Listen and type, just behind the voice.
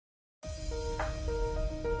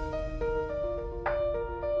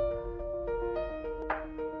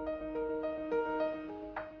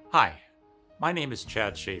Hi, my name is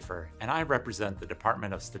Chad Schafer, and I represent the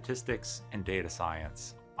Department of Statistics and Data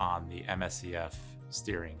Science on the MSCF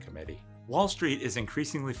Steering Committee. Wall Street is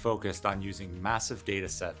increasingly focused on using massive data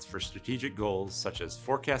sets for strategic goals such as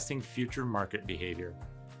forecasting future market behavior,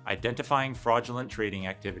 identifying fraudulent trading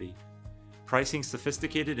activity, pricing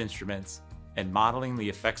sophisticated instruments, and modeling the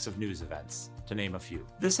effects of news events, to name a few.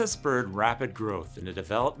 This has spurred rapid growth in the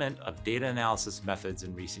development of data analysis methods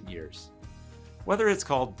in recent years. Whether it's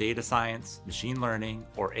called data science, machine learning,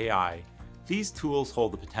 or AI, these tools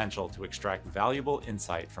hold the potential to extract valuable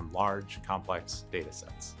insight from large, complex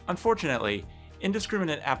datasets. Unfortunately,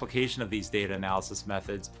 indiscriminate application of these data analysis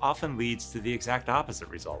methods often leads to the exact opposite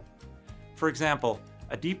result. For example,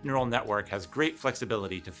 a deep neural network has great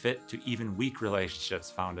flexibility to fit to even weak relationships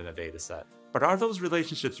found in a dataset. But are those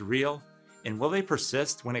relationships real, and will they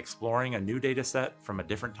persist when exploring a new dataset from a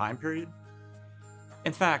different time period?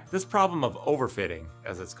 In fact, this problem of overfitting,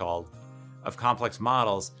 as it's called, of complex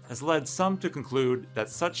models has led some to conclude that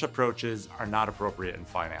such approaches are not appropriate in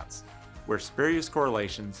finance, where spurious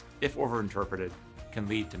correlations, if overinterpreted, can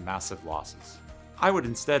lead to massive losses. I would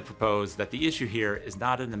instead propose that the issue here is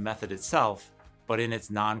not in the method itself, but in its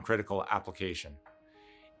non-critical application.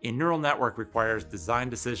 A neural network requires design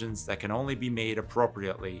decisions that can only be made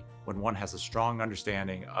appropriately when one has a strong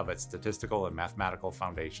understanding of its statistical and mathematical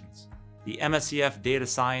foundations. The MSCF Data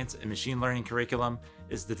Science and Machine Learning curriculum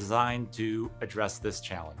is designed to address this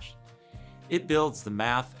challenge. It builds the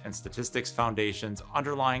math and statistics foundations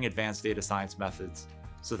underlying advanced data science methods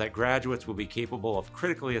so that graduates will be capable of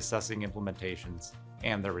critically assessing implementations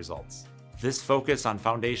and their results. This focus on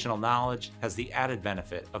foundational knowledge has the added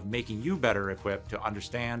benefit of making you better equipped to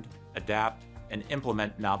understand, adapt, and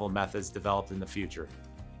implement novel methods developed in the future,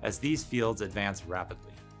 as these fields advance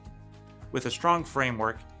rapidly. With a strong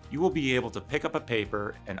framework, you will be able to pick up a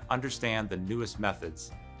paper and understand the newest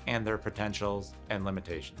methods and their potentials and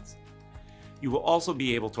limitations. You will also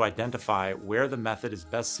be able to identify where the method is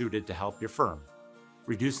best suited to help your firm,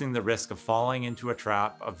 reducing the risk of falling into a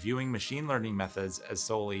trap of viewing machine learning methods as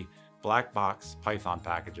solely black box Python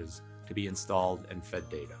packages to be installed and fed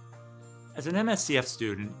data. As an MSCF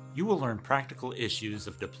student, you will learn practical issues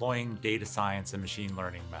of deploying data science and machine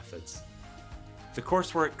learning methods. The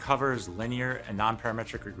coursework covers linear and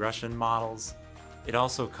nonparametric regression models. It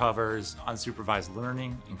also covers unsupervised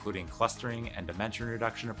learning, including clustering and dimension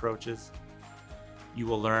reduction approaches. You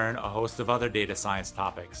will learn a host of other data science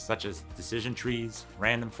topics, such as decision trees,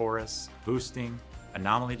 random forests, boosting,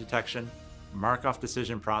 anomaly detection, Markov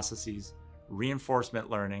decision processes, reinforcement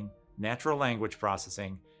learning, natural language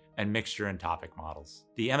processing, and mixture and topic models.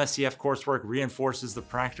 The MSCF coursework reinforces the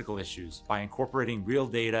practical issues by incorporating real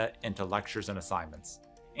data into lectures and assignments,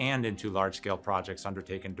 and into large-scale projects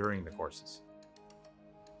undertaken during the courses.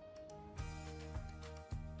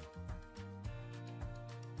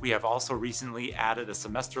 We have also recently added a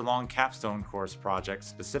semester-long capstone course project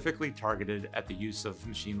specifically targeted at the use of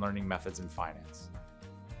machine learning methods in finance.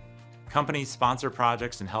 Companies sponsor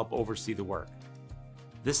projects and help oversee the work.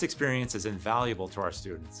 This experience is invaluable to our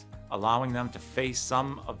students, allowing them to face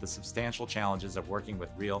some of the substantial challenges of working with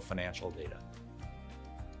real financial data.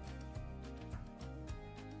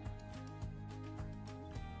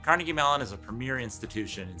 Carnegie Mellon is a premier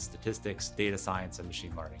institution in statistics, data science, and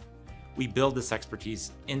machine learning. We build this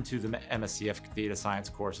expertise into the MSCF data science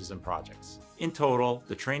courses and projects. In total,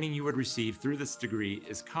 the training you would receive through this degree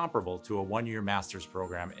is comparable to a one-year master's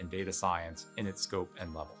program in data science in its scope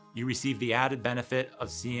and level. You receive the added benefit of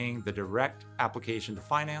seeing the direct application to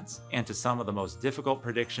finance and to some of the most difficult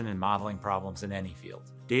prediction and modeling problems in any field.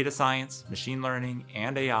 Data science, machine learning,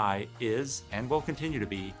 and AI is, and will continue to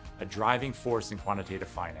be, a driving force in quantitative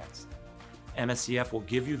finance. MSCF will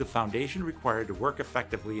give you the foundation required to work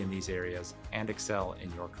effectively in these areas and excel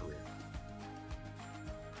in your career.